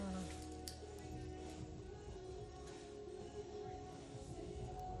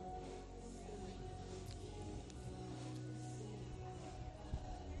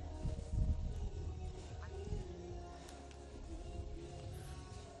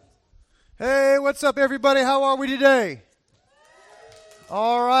Hey, what's up, everybody? How are we today?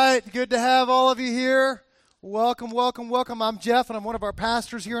 All right, good to have all of you here. Welcome, welcome, welcome. I'm Jeff, and I'm one of our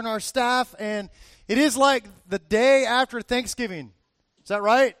pastors here in our staff, and it is like the day after Thanksgiving. Is that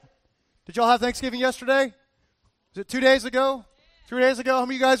right? Did y'all have Thanksgiving yesterday? Was it 2 days ago? 3 days ago? How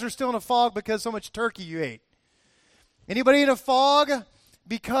many of you guys are still in a fog because so much turkey you ate? Anybody in a fog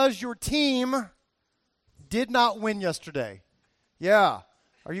because your team did not win yesterday? Yeah.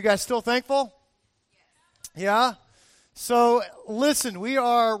 Are you guys still thankful? Yeah? So, listen, we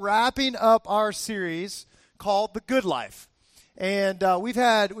are wrapping up our series called The Good Life. And we've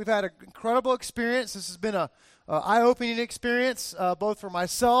had an incredible experience. This has been a eye-opening experience, both for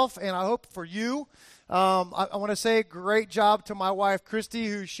myself and I hope for you. I want to say great job to my wife, Christy,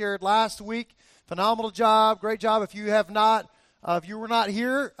 who shared last week. Phenomenal job. Great job. If you were not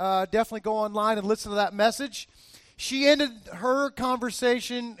here, definitely go online and listen to that message. She ended her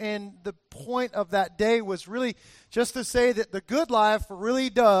conversation, and the point of that day was really just to say that the good life really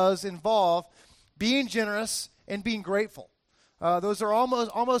does involve being generous and being grateful. Those are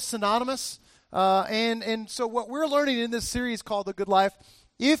almost synonymous. And so what we're learning in this series called The Good Life,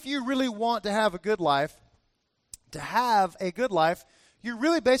 if you really want to have a good life, you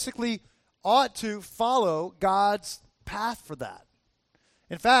really basically ought to follow God's path for that.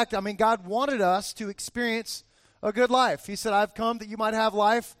 In fact, God wanted us to experience a good life. He said, I've come that you might have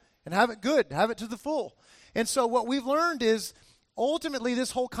life and have it good, have it to the full. And so what we've learned is ultimately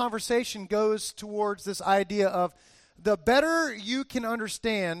this whole conversation goes towards this idea of the better you can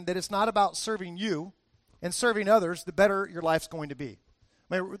understand that it's not about serving you and serving others, the better your life's going to be.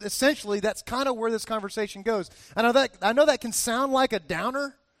 Essentially, that's kind of where this conversation goes. I know that can sound like a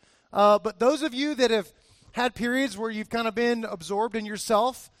downer, but those of you that have had periods where you've kind of been absorbed in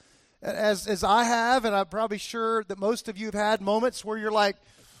yourself, as I have, and I'm probably sure that most of you have had moments where you're like,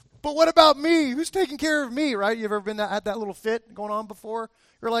 but what about me? Who's taking care of me, right? You've ever had that little fit going on before?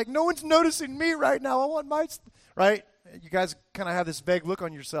 You're like, no one's noticing me right now. I want my, right? You guys kind of have this vague look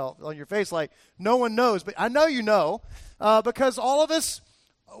on your face, like no one knows. But I know you know, because all of us,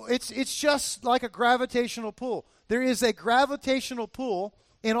 it's just like a gravitational pull. There is a gravitational pull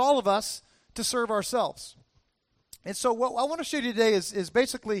in all of us to serve ourselves. And so what I want to show you today is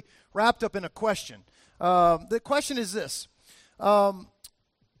basically wrapped up in a question. The question is this.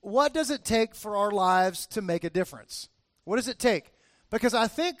 What does it take for our lives to make a difference? What does it take? Because I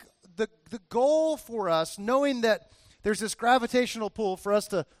think the goal for us, knowing that there's this gravitational pull for us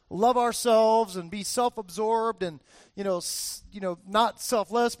to love ourselves and be self-absorbed and, not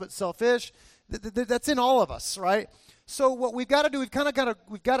selfless but selfish, that's in all of us, right? So what we've got to do, we've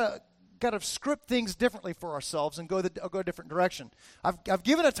got to script things differently for ourselves and go a different direction. I've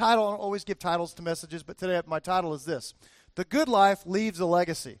given a title. I don't always give titles to messages, but today my title is this: The Good Life Leaves a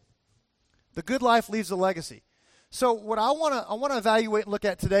Legacy. The good life leaves a legacy. So what I want to evaluate and look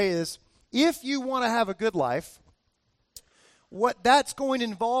at today is, if you want to have a good life, what that's going to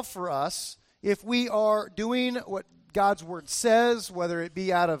involve for us, if we are doing what God's Word says, whether it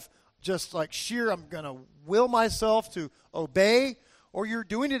be out of just like sheer, I'm going to will myself to obey, or you're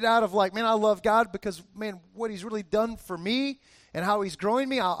doing it out of like, man, I love God because, man, what He's really done for me and how He's growing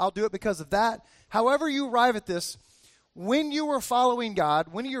me, I'll do it because of that. However you arrive at this, when you are following God,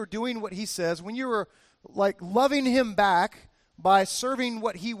 when you're doing what He says, when you are like loving Him back by serving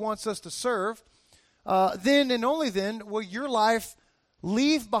what He wants us to serve, then and only then will your life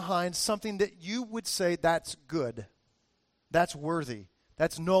leave behind something that you would say that's good, that's worthy,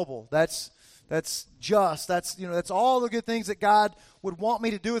 that's noble, that's just, that's all the good things that God would want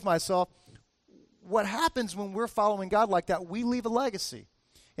me to do with myself. What happens when we're following God like that, we leave a legacy.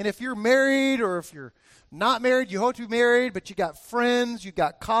 And if you're married or if you're not married, you hope to be married, but you got friends, you've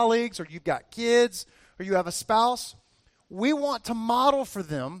got colleagues, or you've got kids, or you have a spouse, we want to model for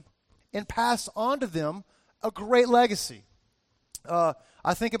them and pass on to them a great legacy.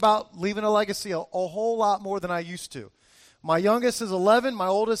 I think about leaving a legacy a whole lot more than I used to. My youngest is 11. My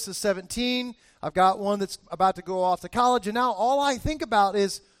oldest is 17. I've got one that's about to go off to college. And now all I think about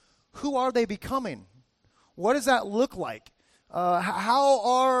is, who are they becoming? What does that look like? How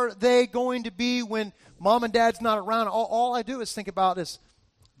are they going to be when mom and dad's not around? All I do is think about is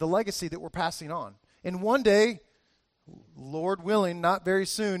the legacy that we're passing on. And one day, Lord willing, not very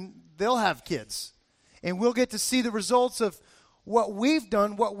soon, they'll have kids. And we'll get to see the results of what we've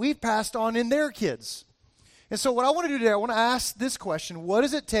done, what we've passed on in their kids. And so what I want to do today, I want to ask this question: what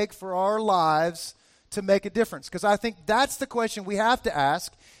does it take for our lives to make a difference? Because I think that's the question we have to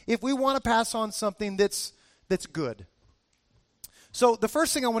ask if we want to pass on something that's good. So the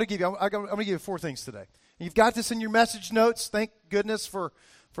first thing I want to give you, I'm going to give you 4 things today. And you've got this in your message notes. Thank goodness for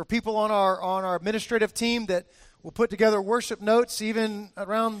for people on our administrative team that will put together worship notes even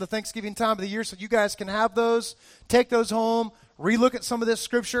around the Thanksgiving time of the year, so you guys can have those, take those home, relook at some of this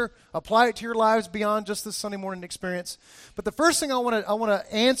scripture, apply it to your lives beyond just this Sunday morning experience. But the first thing I want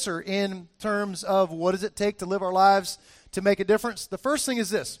to answer in terms of what does it take to live our lives to make a difference, the first thing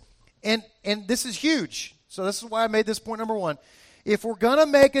is this, and this is huge. So this is why I made this point number one. If we're going to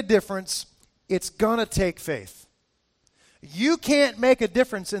make a difference, it's going to take faith. You can't make a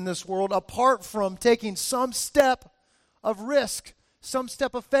difference in this world apart from taking some step of risk, some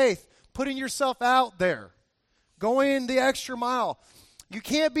step of faith, putting yourself out there, going the extra mile. You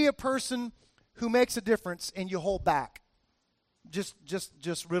can't be a person who makes a difference and you hold back.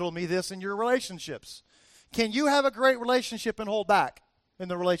 Just riddle me this in your relationships. Can you have a great relationship and hold back in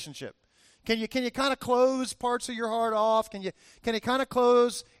the relationship? Can you kind of close parts of your heart off? Can you kind of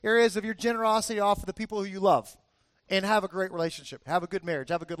close areas of your generosity off of the people who you love and have a great relationship, have a good marriage,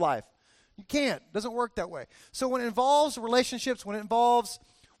 have a good life? You can't. It doesn't work that way. So when it involves relationships, when it involves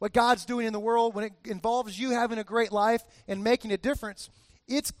what God's doing in the world, when it involves you having a great life and making a difference,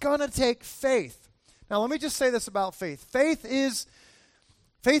 it's going to take faith. Now, let me just say this about faith. Faith is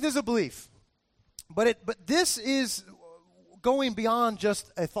a belief. But this is going beyond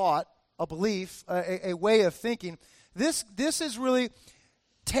just a thought, a belief, a way of thinking. This is really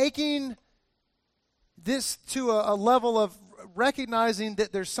taking this to a level of recognizing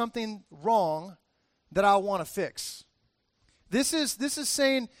that there's something wrong that I want to fix. This is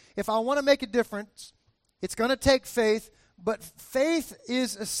saying if I want to make a difference, it's going to take faith, but faith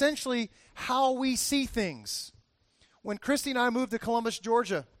is essentially how we see things. When Christy and I moved to Columbus,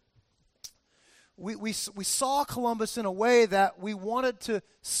 Georgia, we saw Columbus in a way that we wanted to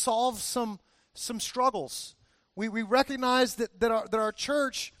solve some struggles. We recognized that our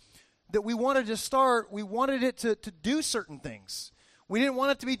church that we wanted to start, we wanted it to do certain things. We didn't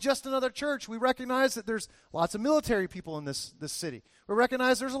want it to be just another church. We recognize that there's lots of military people in this city. We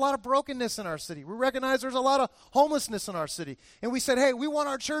recognize there's a lot of brokenness in our city. We recognize there's a lot of homelessness in our city. And we said, hey, we want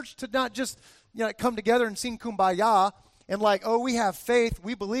our church to not just come together and sing Kumbaya and we have faith,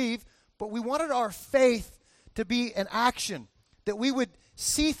 we believe, but we wanted our faith to be an action, that we would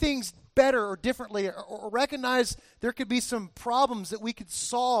see things better or differently or recognize there could be some problems that we could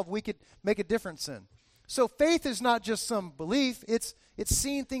solve, we could make a difference in. So faith is not just some belief, it's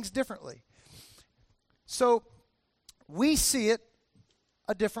seeing things differently. So we see it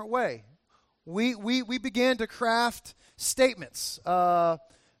a different way. We began to craft statements,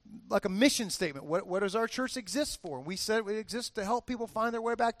 like a mission statement. What does our church exist for? We said it exists to help people find their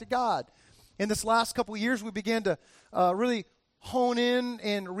way back to God. In this last couple of years, we began to really hone in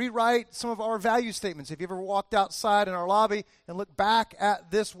and rewrite some of our value statements. If you ever walked outside in our lobby and looked back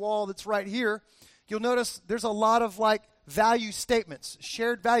at this wall that's right here, you'll notice there's a lot of value statements,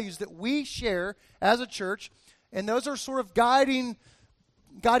 shared values that we share as a church, and those are sort of guiding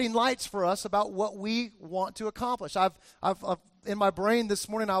lights for us about what we want to accomplish. I've in my brain this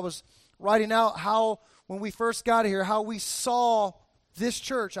morning I was writing out how when we first got here, how we saw this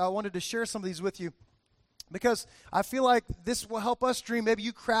church. I wanted to share some of these with you, because I feel like this will help us dream. Maybe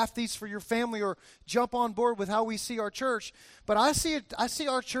you craft these for your family or jump on board with how we see our church. But I see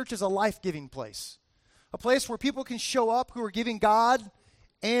our church as a life-giving place, a place where people can show up who are giving God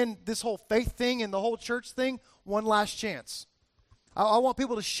and this whole faith thing and the whole church thing one last chance. I want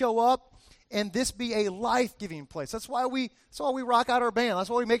people to show up and this be a life-giving place. That's why we rock out our band. That's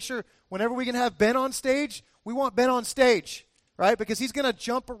why we make sure whenever we can have Ben on stage, we want Ben on stage. Right? Because he's going to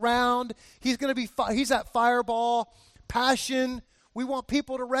jump around. He's that fireball, passion. We want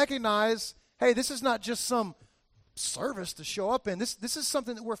people to recognize, hey, this is not just some service to show up in. This is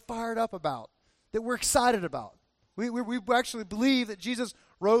something that we're fired up about, that we're excited about. We actually believe that Jesus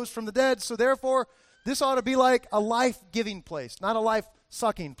rose from the dead, so therefore this ought to be like a life-giving place, not a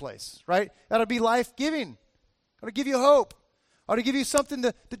life-sucking place, right? It ought to be life-giving. It ought to give you hope. It ought to give you something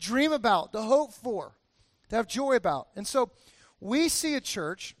to dream about, to hope for, to have joy about. And so we see a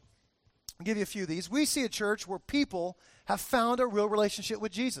church, I'll give you a few of these. We see a church where people have found a real relationship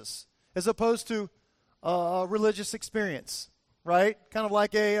with Jesus as opposed to a religious experience, right? Kind of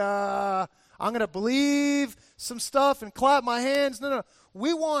like I'm going to believe some stuff and clap my hands. No.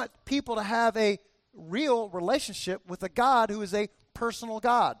 We want people to have a real relationship with a God who is a personal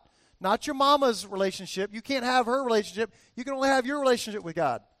God. Not your mama's relationship. You can't have her relationship. You can only have your relationship with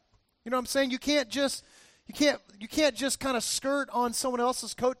God. You know what I'm saying? You can't just kind of skirt on someone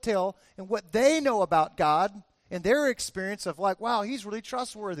else's coattail and what they know about God and their experience of wow, he's really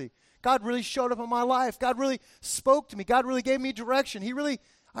trustworthy. God really showed up in my life. God really spoke to me. God really gave me direction.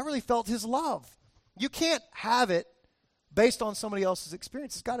 I really felt his love. You can't have it based on somebody else's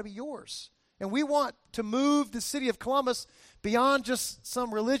experience. It's got to be yours. And we want to move the city of Columbus beyond just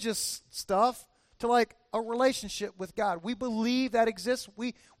some religious stuff to like a relationship with God. We believe that exists.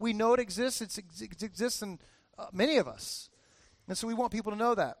 We know it exists. It exists in many of us. And so we want people to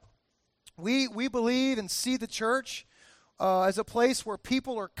know that. We believe and see the church as a place where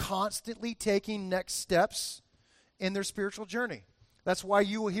people are constantly taking next steps in their spiritual journey. That's why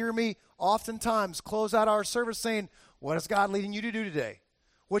you will hear me oftentimes close out our service saying, what is God leading you to do today?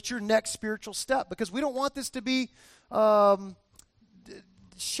 What's your next spiritual step? Because we don't want this to be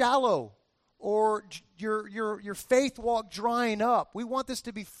shallow or your faith walk drying up. We want this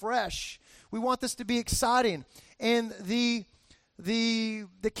to be fresh. We want this to be exciting. And the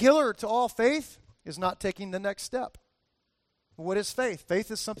killer to all faith is not taking the next step. What is faith? Faith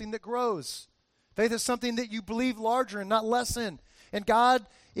is something that grows. Faith is something that you believe larger and not less in. And God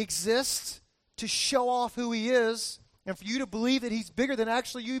exists to show off who he is and for you to believe that he's bigger than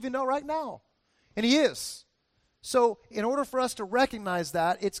actually you even know right now. And he is. So in order for us to recognize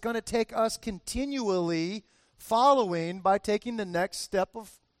that, it's going to take us continually following by taking the next step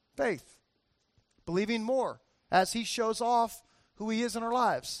of faith, believing more as he shows off who he is in our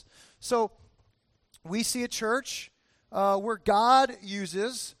lives. So we see a church where God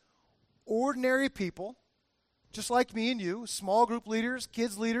uses ordinary people, just like me and you, small group leaders,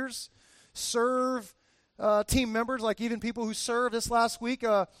 kids leaders, serve team members, like even people who served this last week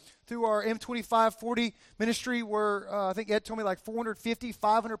through our M2540 ministry where I think Ed told me like 450,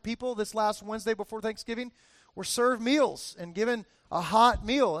 500 people this last Wednesday before Thanksgiving were served meals and given a hot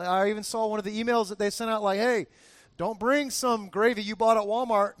meal. I even saw one of the emails that they sent out like, hey, don't bring some gravy you bought at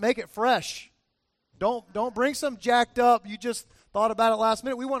Walmart, make it fresh. Don't bring some jacked up, you just thought about it last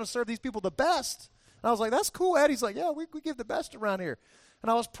minute. We want to serve these people the best. And I was like, that's cool, Ed. He's like, yeah, we give the best around here. And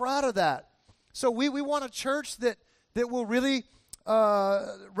I was proud of that. So we want a church that will really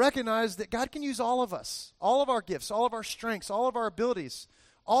recognize that God can use all of us, all of our gifts, all of our strengths, all of our abilities.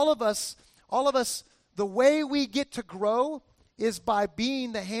 All of us, the way we get to grow is by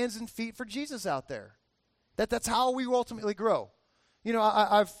being the hands and feet for Jesus out there. That's how we ultimately grow. You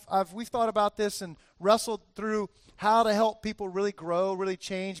know, we've thought about this and wrestled through how to help people really grow, really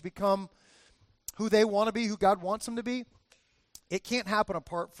change, become who they want to be, who God wants them to be. It can't happen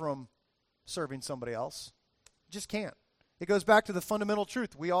apart from serving somebody else. It just can't. It goes back to the fundamental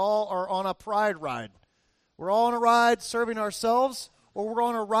truth. We all are on a pride ride. We're all on a ride serving ourselves, or we're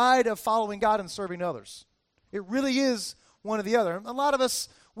on a ride of following God and serving others. It really is one or the other. A lot of us,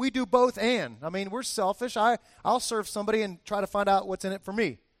 we do both and. I mean, we're selfish. I'll serve somebody and try to find out what's in it for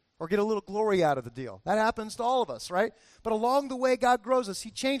me or get a little glory out of the deal. That happens to all of us, right? But along the way, God grows us. He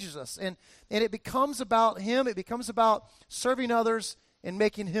changes us. And it becomes about him. It becomes about serving others and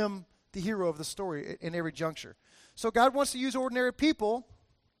making him the hero of the story in every juncture. So God wants to use ordinary people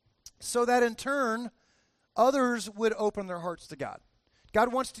so that in turn, others would open their hearts to God.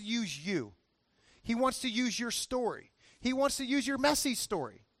 God wants to use you. He wants to use your story. He wants to use your messy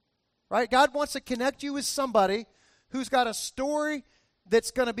story, right? God wants to connect you with somebody who's got a story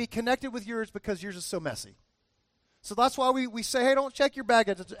that's going to be connected with yours because yours is so messy. So that's why we say, hey, don't check your bag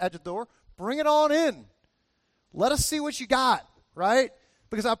at the door. Bring it on in. Let us see what you got, right?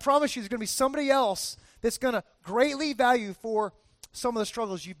 Because I promise you there's going to be somebody else that's going to greatly value for some of the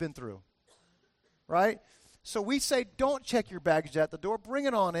struggles you've been through, right? So we say don't check your baggage at the door. Bring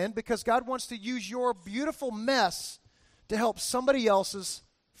it on in because God wants to use your beautiful mess to help somebody else's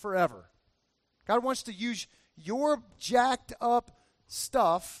forever. God wants to use your jacked up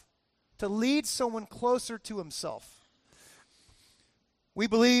stuff to lead someone closer to himself. We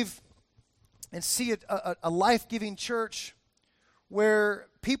believe and see a life-giving church where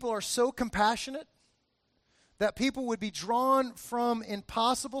people are so compassionate that people would be drawn from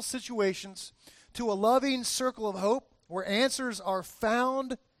impossible situations to a loving circle of hope where answers are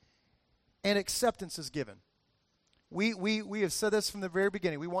found and acceptance is given. We have said this from the very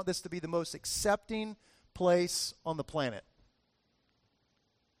beginning. We want this to be the most accepting place on the planet.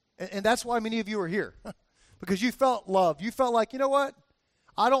 And that's why many of you are here. Because you felt loved. You felt like, you know what?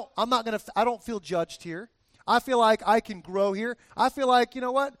 I don't feel judged here. I feel like I can grow here. I feel like, you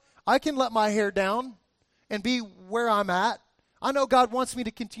know what? I can let my hair down and be where I'm at. I know God wants me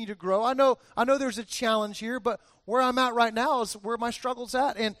to continue to grow. I know there's a challenge here, but where I'm at right now is where my struggle's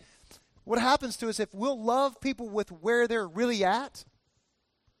at. And what happens to us, if we'll love people with where they're really at,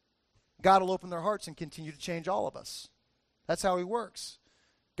 God will open their hearts and continue to change all of us. That's how he works.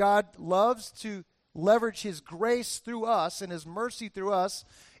 God loves to leverage his grace through us and his mercy through us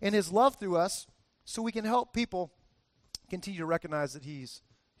and his love through us so we can help people continue to recognize that he's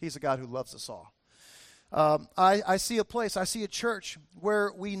a God who loves us all. I see a place, I see a church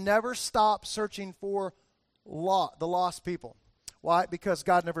where we never stop searching for the lost people. Why? Because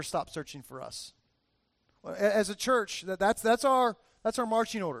God never stopped searching for us. As a church, that's our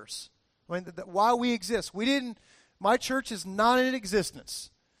marching orders. I mean, why we exist. My church is not in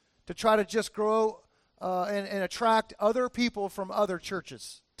existence to try to just grow and attract other people from other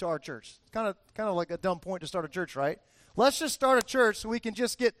churches to our church. It's kind of like a dumb point to start a church, right? Let's just start a church so we can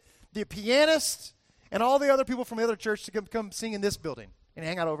just get the pianist and all the other people from the other church to come sing in this building and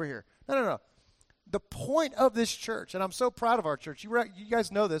hang out over here. No. The point of this church, and I'm so proud of our church, you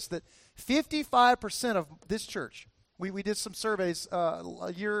guys know this, that 55% of this church, we did some surveys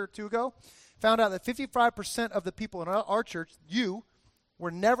a year or two ago, found out that 55% of the people in our church,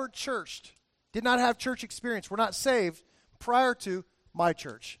 were never churched, did not have church experience, were not saved prior to my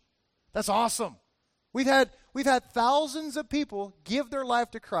church. That's awesome. We've had thousands of people give their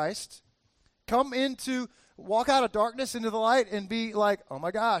life to Christ, walk out of darkness into the light and be like, oh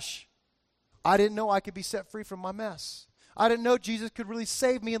my gosh, I didn't know I could be set free from my mess. I didn't know Jesus could really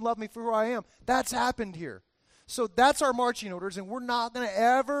save me and love me for who I am. That's happened here. So that's our marching orders, and we're not going to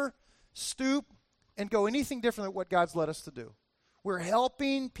ever stoop and go anything different than what God's led us to do. We're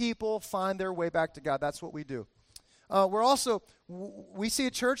helping people find their way back to God. That's what we do. We see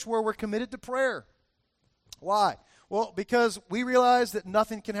a church where we're committed to prayer. Why? Well, because we realize that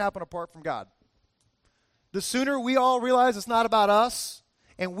nothing can happen apart from God. The sooner we all realize it's not about us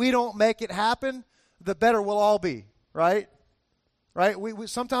and we don't make it happen, the better we'll all be, right? Right? We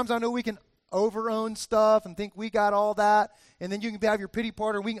sometimes I know we can over-own stuff and think we got all that, and then you can have your pity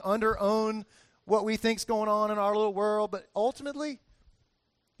party, or we can under-own what we think's going on in our little world, but ultimately,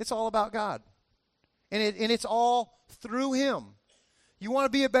 it's all about God. And it's all through Him. You want to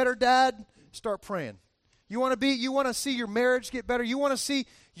be a better dad? Start praying. You want to see your marriage get better? You want to see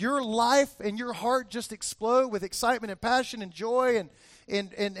your life and your heart just explode with excitement and passion and joy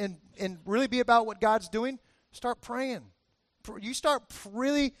and really be about what God's doing? Start praying. You start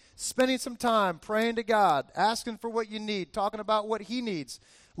really spending some time praying to God, asking for what you need, talking about what He needs,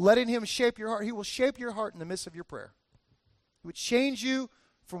 letting Him shape your heart. He will shape your heart in the midst of your prayer. He would change you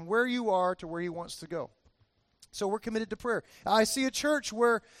from where you are to where He wants to go. So we're committed to prayer. I see a church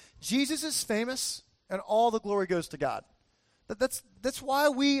where Jesus is famous and all the glory goes to God. That's why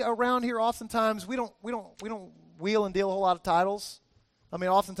we around here oftentimes we don't wheel and deal a whole lot of titles. I mean,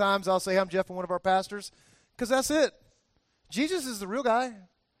 oftentimes I'll say I'm Jeff and one of our pastors, because that's it. Jesus is the real guy.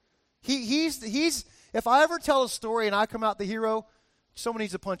 He's if I ever tell a story and I come out the hero, someone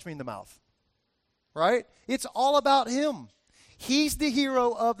needs to punch me in the mouth. Right? It's all about Him. He's the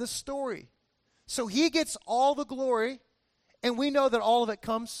hero of the story. So He gets all the glory, and we know that all of it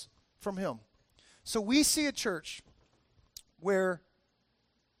comes from Him. So we see a church where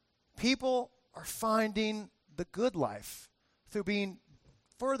people are finding the good life through being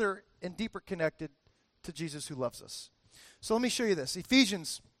further and deeper connected to Jesus who loves us. So let me show you this.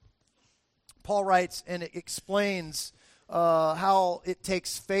 Ephesians, Paul writes, and it explains how it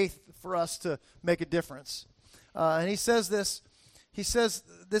takes faith for us to make a difference. And he says this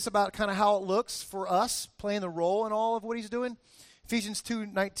about kind of how it looks for us playing the role in all of what He's doing. Ephesians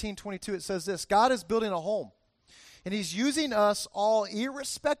 2:19-22, it says this: God is building a home, and He's using us all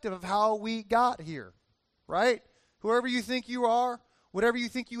irrespective of how we got here, right? Whoever you think you are, whatever you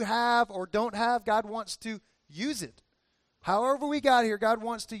think you have or don't have, God wants to use it. However we got here, God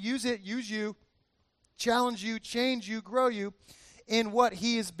wants to use you, challenge you, change you, grow you in what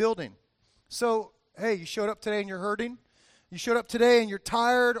He is building. So, hey, you showed up today and you're hurting. You showed up today and you're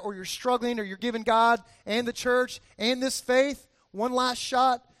tired, or you're struggling, or you're giving God and the church and this faith one last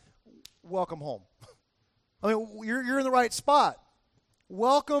shot. Welcome home. I mean, you're in the right spot.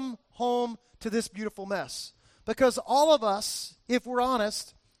 Welcome home to this beautiful mess. Because all of us, if we're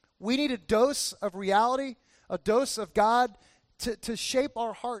honest, we need a dose of reality, a dose of God to shape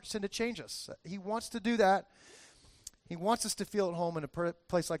our hearts and to change us. He wants to do that. He wants us to feel at home in a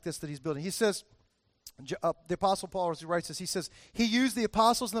place like this that He's building. He says, the Apostle Paul, as he writes this, he says, He used the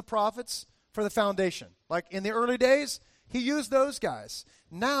apostles and the prophets for the foundation. Like in the early days, He used those guys.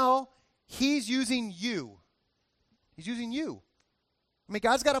 Now, He's using you. He's using you. I mean,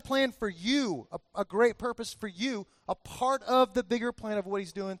 God's got a plan for you, a great purpose for you, a part of the bigger plan of what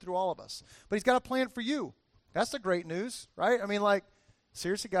He's doing through all of us. But He's got a plan for you. That's the great news, right? I mean, like,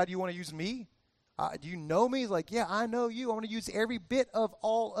 seriously, God, you want to use me? Do you know me? He's like, yeah, I know you. I want to use every bit of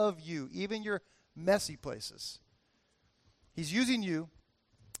all of you, even your messy places. He's using you,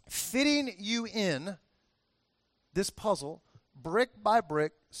 fitting you in this puzzle, brick by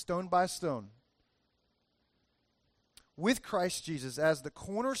brick, stone by stone, with Christ Jesus as the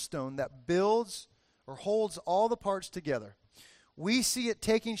cornerstone that or holds all the parts together. We see it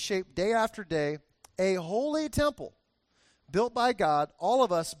taking shape day after day, a holy temple built by God, all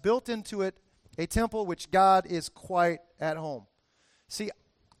of us built into it, a temple which God is quite at home. See,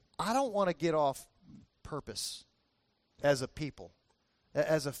 I don't want to get off purpose as a people,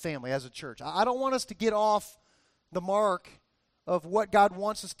 as a family, as a church. I don't want us to get off the mark of what God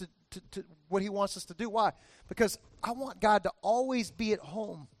wants us to what he wants us to do. Why? Because I want God to always be at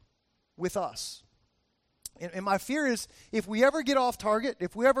home with us. And my fear is if we ever get off target,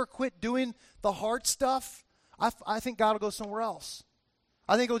 if we ever quit doing the hard stuff, I think God will go somewhere else.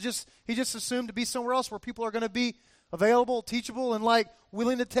 I think he just assumed to be somewhere else where people are going to be available, teachable, and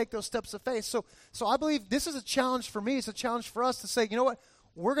willing to take those steps of faith. So I believe this is a challenge for me. It's a challenge for us to say, you know what?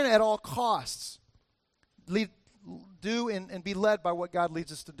 We're going to at all costs do and be led by what God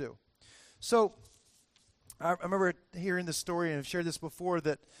leads us to do. So I remember hearing this story, and I've shared this before,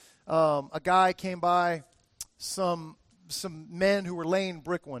 that a guy came by some men who were laying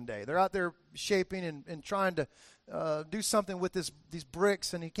brick one day. They're out there shaping and trying to do something with these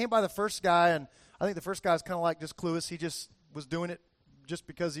bricks, and he came by the first guy, and I think the first guy was kind of like just clueless. He just was doing it just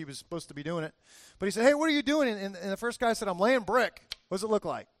because he was supposed to be doing it. But he said, hey, what are you doing? And the first guy said, I'm laying brick. What does it look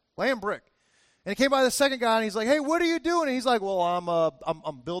like? Laying brick. And he came by the second guy, and he's like, hey, what are you doing? And he's like, well,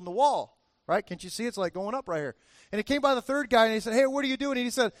 I'm building a wall, right? Can't you see it's like going up right here? And he came by the third guy, and he said, hey, what are you doing? And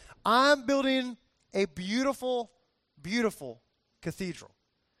he said, I'm building a beautiful, beautiful cathedral.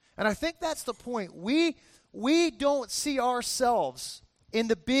 And I think that's the point. We don't see ourselves in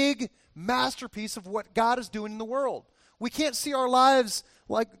the big masterpiece of what God is doing in the world. We can't see our lives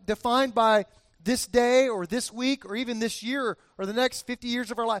defined by this day or this week or even this year or the next 50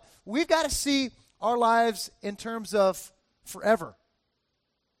 years of our life. We've got to see our lives in terms of forever.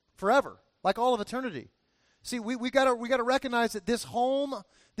 Forever, like all of eternity. See, we got to recognize that this home,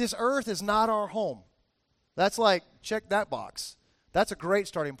 this earth is not our home. That's check that box. That's a great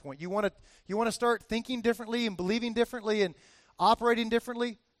starting point. You want to start thinking differently and believing differently and operating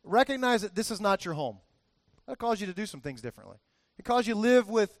differently. Recognize that this is not your home. That calls you to do some things differently. It calls you to live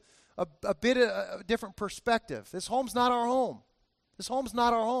with a bit of a different perspective. This home's not our home. This home's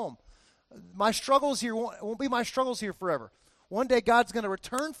not our home. My struggles here won't be my struggles here forever. One day God's going to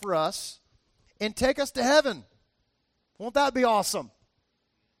return for us and take us to heaven. Won't that be awesome?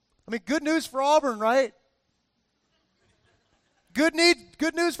 I mean, good news for Auburn, right? Good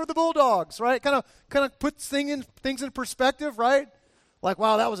news for the Bulldogs, right? Kind of puts things in perspective, right? Like,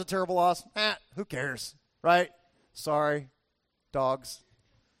 wow, that was a terrible loss. Who cares, right? Sorry, dogs.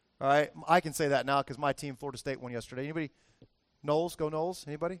 All right, I can say that now because my team, Florida State, won yesterday. Anybody? Knowles, go Knowles.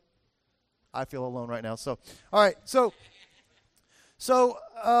 Anybody? I feel alone right now. So, all right. So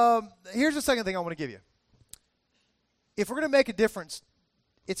here's the second thing I want to give you. If we're going to make a difference,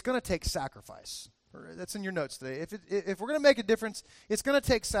 it's going to take sacrifice. That's in your notes today. If we're going to make a difference, it's going to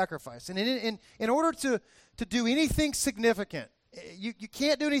take sacrifice. And in order to do anything significant, you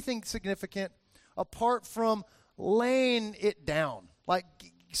can't do anything significant apart from laying it down, like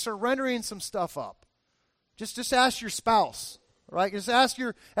surrendering some stuff up. Just ask your spouse, right? Just ask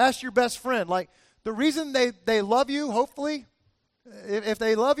your best friend. Like, the reason they love you, hopefully, if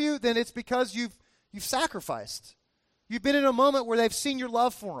they love you, then it's because you've sacrificed. You've been in a moment where they've seen your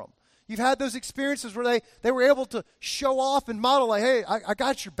love for them. You've had those experiences where they were able to show off and model, like, hey, I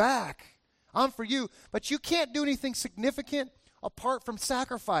got your back. I'm for you. But you can't do anything significant apart from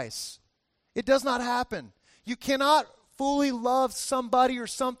sacrifice. It does not happen. You cannot fully love somebody or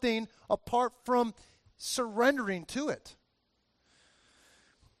something apart from surrendering to it.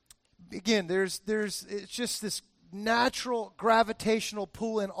 Again, it's just this natural gravitational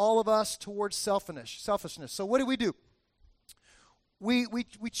pull in all of us towards selfishness. So what do? We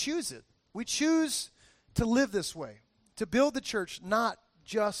choose it. We choose to live this way, to build the church not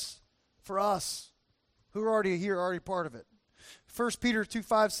just for us who are already here, already part of it. 1 Peter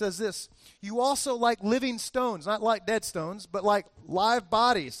 2:5 says this, you also like living stones, not like dead stones, but like live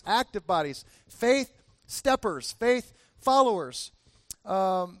bodies, active bodies, faith steppers, faith followers,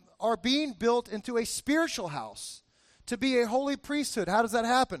 are being built into a spiritual house to be a holy priesthood. How does that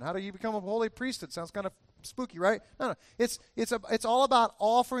happen? How do you become a holy priesthood? Sounds kind of spooky, right? No. It's all about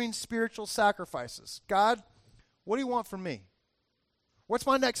offering spiritual sacrifices. God, what do you want from me? What's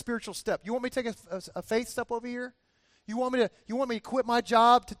my next spiritual step? You want me to take a faith step over here? You want me to quit my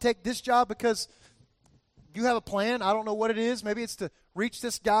job to take this job because you have a plan? I don't know what it is. Maybe it's to reach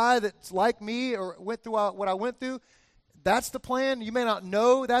this guy that's like me or went through what I went through. That's the plan. You may not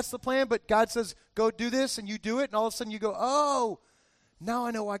know that's the plan, but God says, go do this, and you do it, and all of a sudden you go, oh, now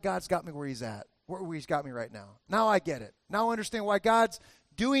I know why God's got me where he's at, where he's got me right now. Now I get it. Now I understand why God's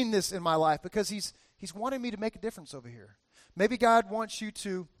doing this in my life, because he's He's wanting me to make a difference over here. Maybe God wants you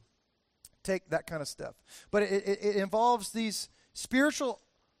to take that kind of step. But it involves these spiritual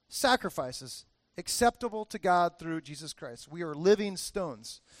sacrifices acceptable to God through Jesus Christ. We are living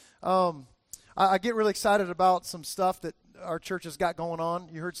stones. I get really excited about some stuff that our church has got going on.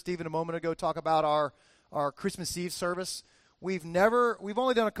 You heard Stephen a moment ago talk about our Christmas Eve service. We've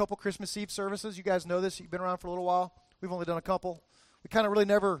only done a couple Christmas Eve services. You guys know this. You've been around for a little while. We've only done a couple. We kind of really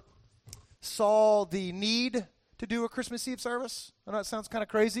never saw the need to do a Christmas Eve service. I know it sounds kind of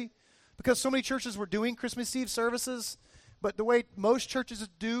crazy because so many churches were doing Christmas Eve services, but the way most churches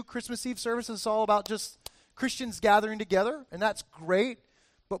do Christmas Eve services is all about just Christians gathering together, and that's great.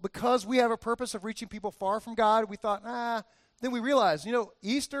 But because we have a purpose of reaching people far from God, we thought, then we realized,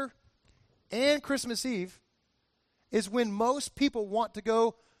 Easter and Christmas Eve is when most people want to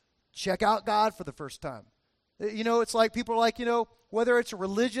go check out God for the first time. It's like people are like, whether it's a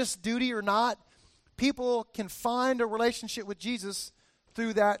religious duty or not, people can find a relationship with Jesus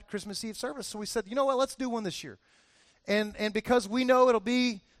through that Christmas Eve service. So we said, you know what, let's do one this year. And because we know it'll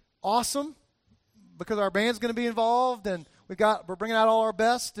be awesome, because our band's going to be involved, and we're bringing out all our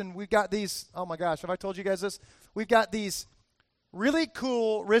best, and we've got these, oh my gosh, have I told you guys this? We've got these really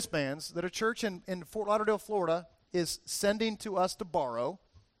cool wristbands that a church in Fort Lauderdale, Florida is sending to us to borrow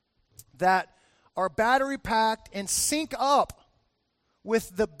that are battery packed and sync up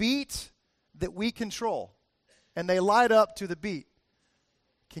with the beat that we control. And they light up to the beat.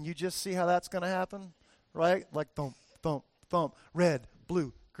 Can you just see how that's going to happen? Right? Like thump, thump, thump, red,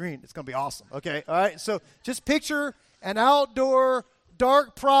 blue, green. It's going to be awesome. Okay? All right? So just picture an outdoor,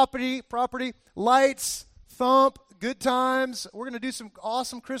 dark property, lights, thump, good times. We're going to do some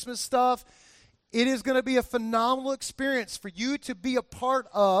awesome Christmas stuff. It is going to be a phenomenal experience for you to be a part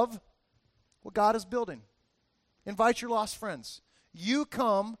of what God is building. Invite your lost friends. You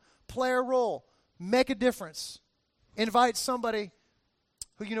come, play a role, make a difference. Invite somebody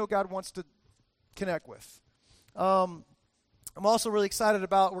who you know God wants to connect with. I'm also really excited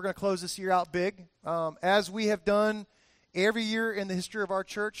about, we're going to close this year out big. As we have done every year in the history of our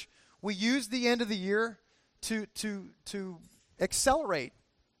church, we use the end of the year to accelerate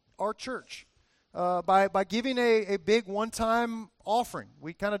our church by giving a big one-time offering.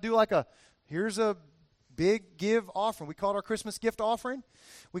 We kind of do like here's a big give offering. We call it our Christmas gift offering.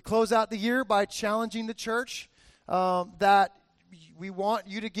 We close out the year by challenging the church that we want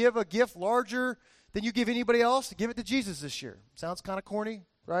you to give a gift larger than you give anybody else, to give it to Jesus this year. Sounds kind of corny,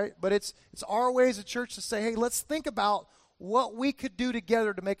 right? But it's our way as a church to say, hey, let's think about what we could do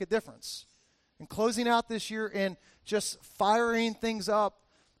together to make a difference. And closing out this year and just firing things up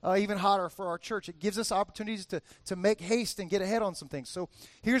even hotter for our church. It gives us opportunities to make haste and get ahead on some things. So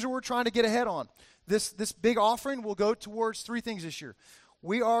here's what we're trying to get ahead on. This big offering will go towards three things this year.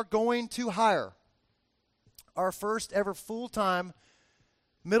 We are going to hire our first ever full-time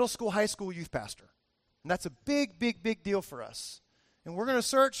middle school, high school youth pastor. And that's a big, big, big deal for us. And we're going to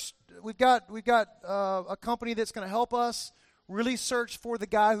search. We've got a company that's going to help us really search for the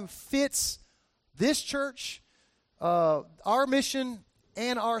guy who fits this church, our mission,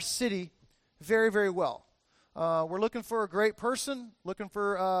 and our city very, very well. We're looking for a great person, looking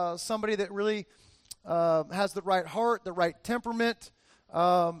for somebody that really has the right heart, the right temperament,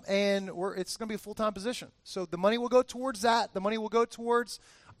 and it's going to be a full-time position. So the money will go towards that. The money will go towards,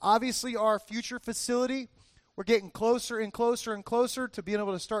 obviously, our future facility. We're getting closer and closer and closer to being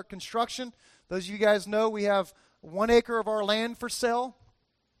able to start construction. Those of you guys know we have 1 acre of our land for sale.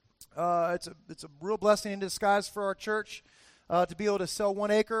 It's a real blessing in disguise for our church to be able to sell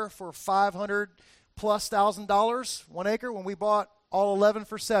 1 acre for $500,000+, 1 acre, when we bought all 11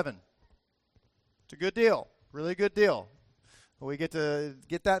 for $7. It's a good deal, really good deal. We get to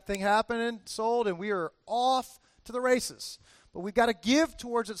get that thing happening, sold, and we are off to the races. But we've got to give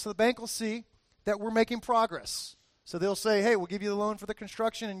towards it so the bank will see that we're making progress. So they'll say, hey, we'll give you the loan for the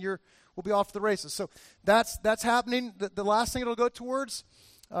construction, and we'll be off to the races. So that's happening. The last thing it'll go towards,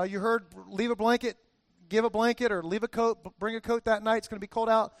 you heard, leave a blanket, give a blanket, or leave a coat, bring a coat that night. It's going to be cold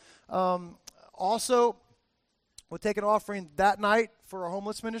out. Also, we'll take an offering that night for our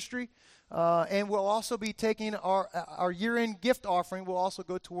homeless ministry. And we'll also be taking our year-end gift offering will also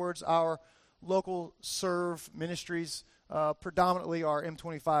go towards our local serve ministries, predominantly our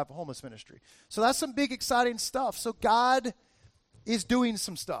M25 homeless ministry. So that's some big, exciting stuff. So God is doing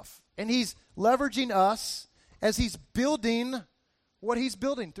some stuff, and He's leveraging us as He's building what He's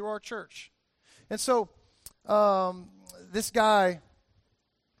building through our church. And so this guy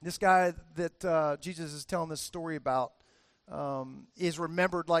that Jesus is telling this story about, is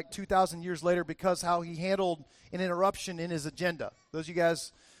remembered like 2,000 years later because how he handled an interruption in his agenda. Those of you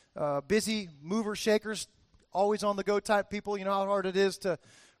guys busy mover shakers, always on the go type people. You know how hard it is to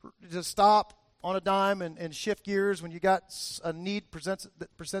stop on a dime and shift gears when you got a need that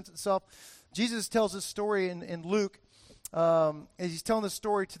presents itself. Jesus tells this story in Luke, and he's telling this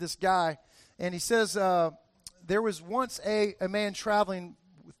story to this guy, and he says there was once a man traveling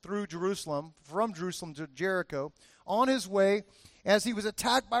through Jerusalem, from Jerusalem to Jericho, on his way as he was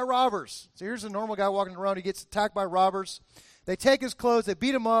attacked by robbers. So here's a normal guy walking around. He gets attacked by robbers. They take his clothes, they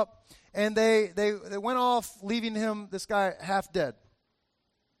beat him up, and they went off, leaving this guy half dead.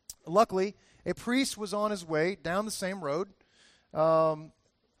 Luckily, a priest was on his way down the same road,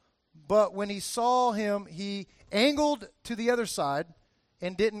 but when he saw him, he angled to the other side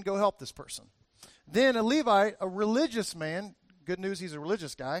and didn't go help this person. Then a Levite, a religious man, good news, he's a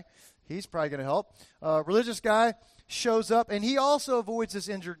religious guy. He's probably going to help. Religious guy shows up, and he also avoids this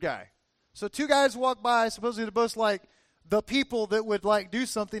injured guy. So two guys walk by, supposedly they're both like the people that would like do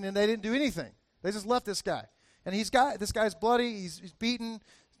something, and they didn't do anything. They just left this guy. And this guy's bloody, he's beaten,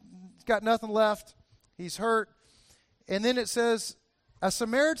 he's got nothing left, he's hurt. And then it says, a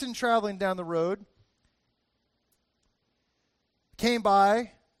Samaritan traveling down the road came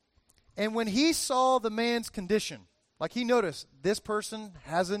by, and when he saw the man's condition, like he noticed, this person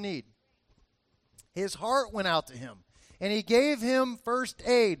has a need, his heart went out to him, and he gave him first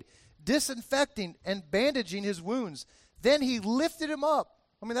aid, disinfecting and bandaging his wounds. Then he lifted him up.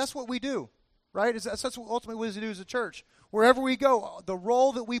 I mean, that's what we do, right? That's what ultimately what we do as a church. Wherever we go, the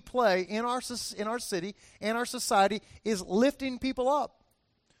role that we play in our city and our society is lifting people up.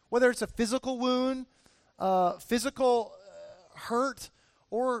 Whether it's a physical wound, physical hurt,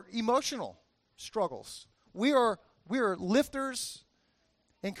 or emotional struggles. We are lifters,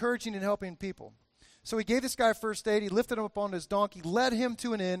 encouraging and helping people. So he gave this guy first aid. He lifted him up on his donkey, led him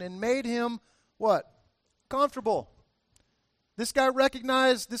to an inn, and made him, what? Comfortable. This guy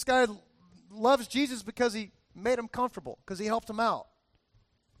recognized, this guy loves Jesus because he made him comfortable, because he helped him out.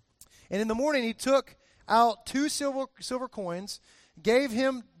 And in the morning he took out 2 silver coins, gave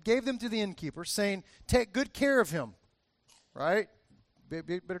them to the innkeeper, saying, take good care of him. Right?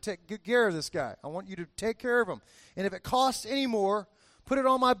 Better take good care of this guy. I want you to take care of him. And if it costs any more, put it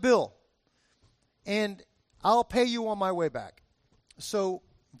on my bill, and I'll pay you on my way back. So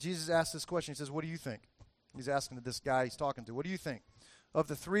Jesus asked this question. He says, what do you think? He's asking this guy he's talking to, what do you think? Which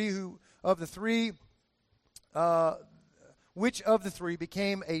of the three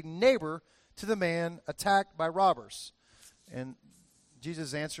became a neighbor to the man attacked by robbers? And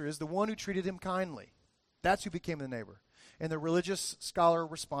Jesus' answer is the one who treated him kindly. That's who became the neighbor. And the religious scholar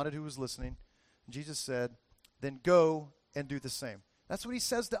responded, who was listening. Jesus said, then go and do the same. That's what he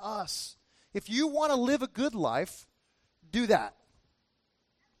says to us. If you want to live a good life, do that.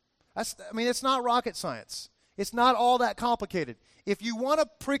 It's not rocket science. It's not all that complicated. If you want to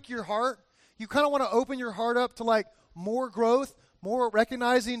prick your heart, you kind of want to open your heart up to like more growth, more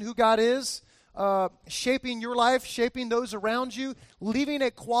recognizing who God is, shaping your life, shaping those around you, leaving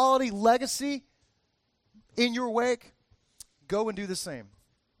a quality legacy in your wake, go and do the same.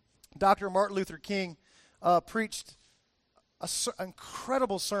 Dr. Martin Luther King preached an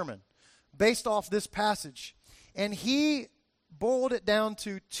incredible sermon based off this passage, and he boiled it down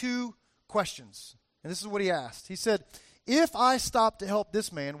to 2 questions. And this is what he asked. He said, if I stop to help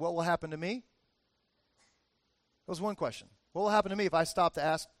this man, what will happen to me? That was one question. What will happen to me if I stop to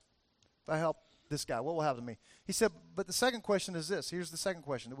ask, if I help this guy, what will happen to me? He said, but the second question is this. Here's the second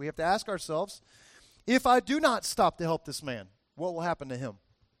question that we have to ask ourselves. If I do not stop to help this man, what will happen to him?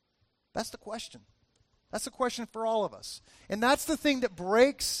 That's the question. That's the question for all of us. And that's the thing that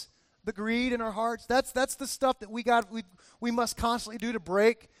breaks the greed in our hearts. That's the stuff that we must constantly do to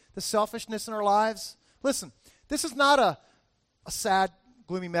break the selfishness in our lives. Listen, this is not a sad,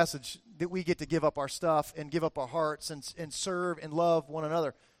 gloomy message that we get to give up our stuff and give up our hearts and serve and love one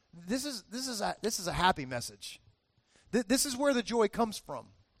another. This is a happy message. This is where the joy comes from.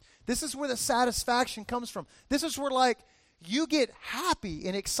 This is where the satisfaction comes from. This is where you get happy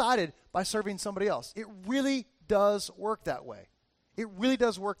and excited by serving somebody else. It really does work that way. It really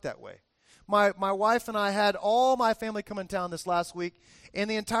does work that way. My wife and I had all my family come in town this last week, and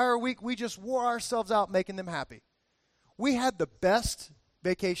the entire week we just wore ourselves out making them happy. We had the best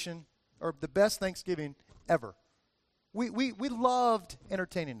vacation or the best Thanksgiving ever. We loved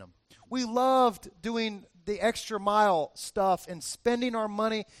entertaining them. We loved doing the extra mile stuff and spending our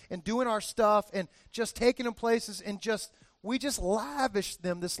money and doing our stuff and just taking them places, and we just lavished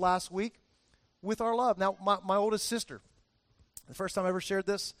them this last week with our love. Now, my oldest sister, the first time I ever shared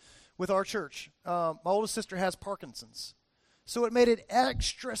this with our church, my oldest sister has Parkinson's. So it made it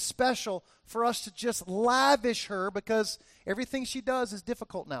extra special for us to just lavish her because everything she does is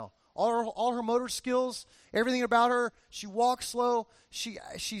difficult now. All her motor skills, everything about her, she walks slow.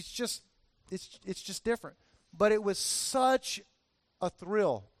 She's just, it's just different. But it was such a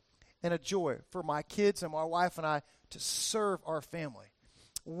thrill and a joy for my kids and my wife and I to serve our family.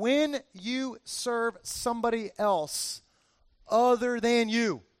 When you serve somebody else other than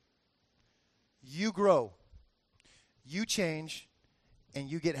you, you grow, you change, and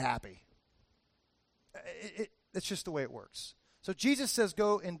you get happy. It's just the way it works. So Jesus says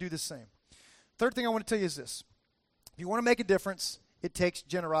go and do the same. Third thing I want to tell you is this. If you want to make a difference, it takes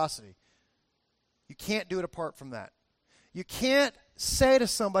generosity. You can't do it apart from that. You can't say to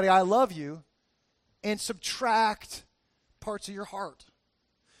somebody, I love you, and subtract parts of your heart.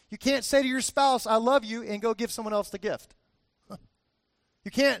 You can't say to your spouse, I love you, and go give someone else the gift.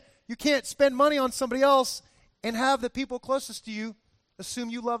 You can't spend money on somebody else and have the people closest to you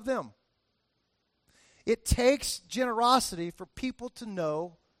assume you love them. It takes generosity for people to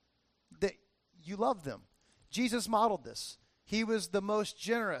know that you love them. Jesus modeled this. He was the most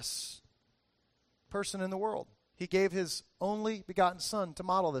generous person in the world. He gave his only begotten Son to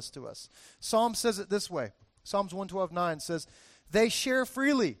model this to us. Psalm says it this way. Psalms 112:9 says, they share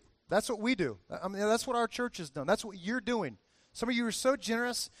freely. That's what we do. I mean, that's what our church has done. That's what you're doing. Some of you are so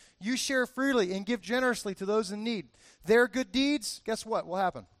generous, you share freely and give generously to those in need. Their good deeds, guess what will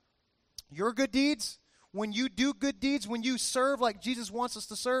happen? Your good deeds, when you do good deeds, when you serve like Jesus wants us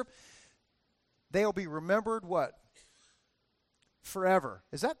to serve, they'll be remembered what? Forever.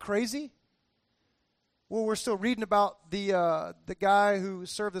 Is that crazy? Well, we're still reading about the guy who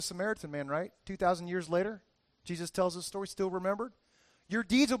served the Samaritan man, right? 2,000 years later, Jesus tells this story, still remembered. Your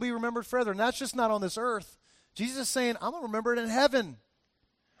deeds will be remembered forever, and that's just not on this earth. Jesus is saying, I'm going to remember it in heaven.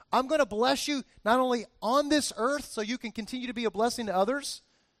 I'm going to bless you not only on this earth so you can continue to be a blessing to others.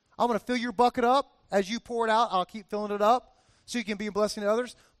 I'm going to fill your bucket up. As you pour it out, I'll keep filling it up so you can be a blessing to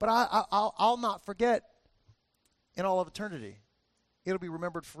others. But I'll not forget in all of eternity. It'll be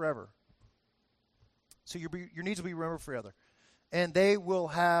remembered forever. So your needs will be remembered forever. And they will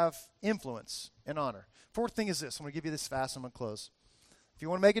have influence and honor. Fourth thing is this. I'm going to give you this fast. I'm going to close. If you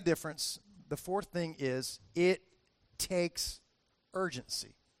want to make a difference, the fourth thing is it takes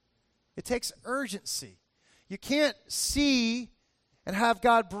urgency. It takes urgency. You can't see and have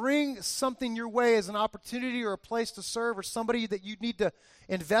God bring something your way as an opportunity or a place to serve or somebody that you need to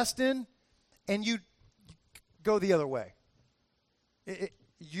invest in, and you go the other way.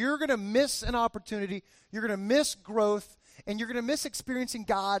 You're going to miss an opportunity, you're going to miss growth, and you're going to miss experiencing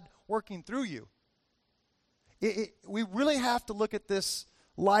God working through you. We really have to look at this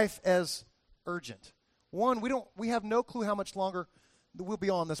life as urgent. One, we have no clue how much longer we'll be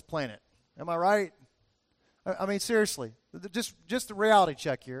on this planet. Am I right? I mean, seriously, just the reality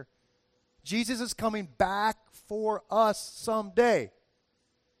check here. Jesus is coming back for us someday.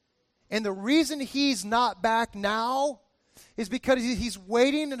 And the reason he's not back now is because he's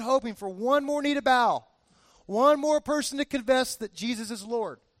waiting and hoping for one more knee to bow, one more person to confess that Jesus is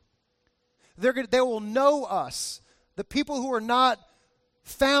Lord. They will know us. The people who are not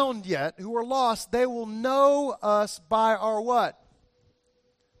found yet, who are lost, they will know us by our what?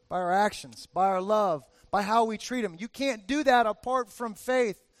 By our actions, by our love, by how we treat them. You can't do that apart from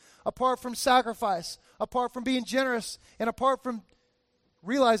faith, apart from sacrifice, apart from being generous, and apart from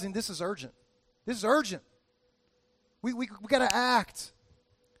realizing this is urgent. This is urgent. We got to act.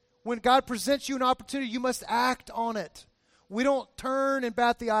 When God presents you an opportunity, you must act on it. We don't turn and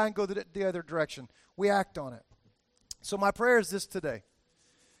bat the eye and go the other direction. We act on it. So my prayer is this today.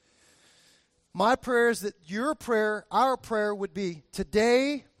 My prayer is that your prayer, our prayer would be,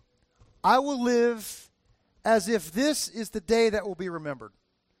 today I will live as if this is the day that will be remembered.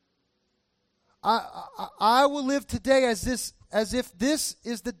 I will live today as if this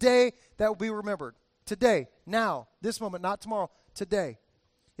is the day that will be remembered. Today, now, this moment, not tomorrow, today.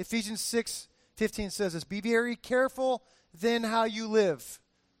 Ephesians 6:15 says this, be very careful then how you live.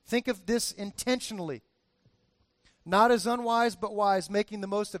 Think of this intentionally. Not as unwise, but wise, making the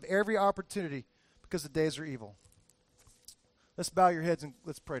most of every opportunity because the days are evil. Let's bow your heads and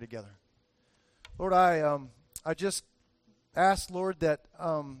let's pray together. Lord, I just ask, Lord, that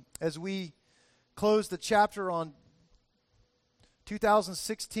as we close the chapter on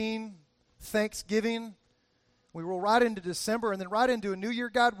 2016, Thanksgiving, we roll right into December and then right into a new year,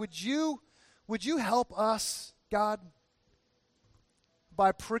 God, would you help us, God,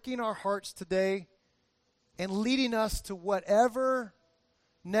 by pricking our hearts today and leading us to whatever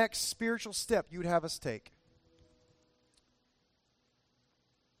next spiritual step you would have us take.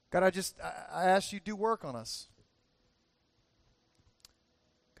 God, I ask you to do work on us.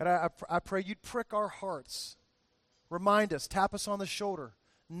 God, I pray you'd prick our hearts. Remind us, tap us on the shoulder,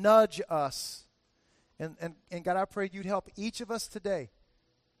 nudge us. And God, I pray you'd help each of us today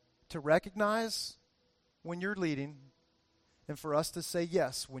to recognize when you're leading and for us to say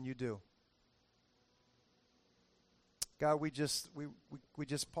yes when you do. God, we just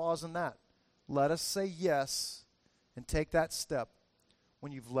pause in that. Let us say yes and take that step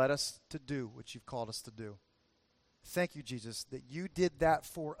when you've led us to do what you've called us to do. Thank you, Jesus, that you did that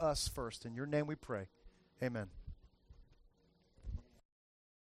for us first. In your name we pray. Amen.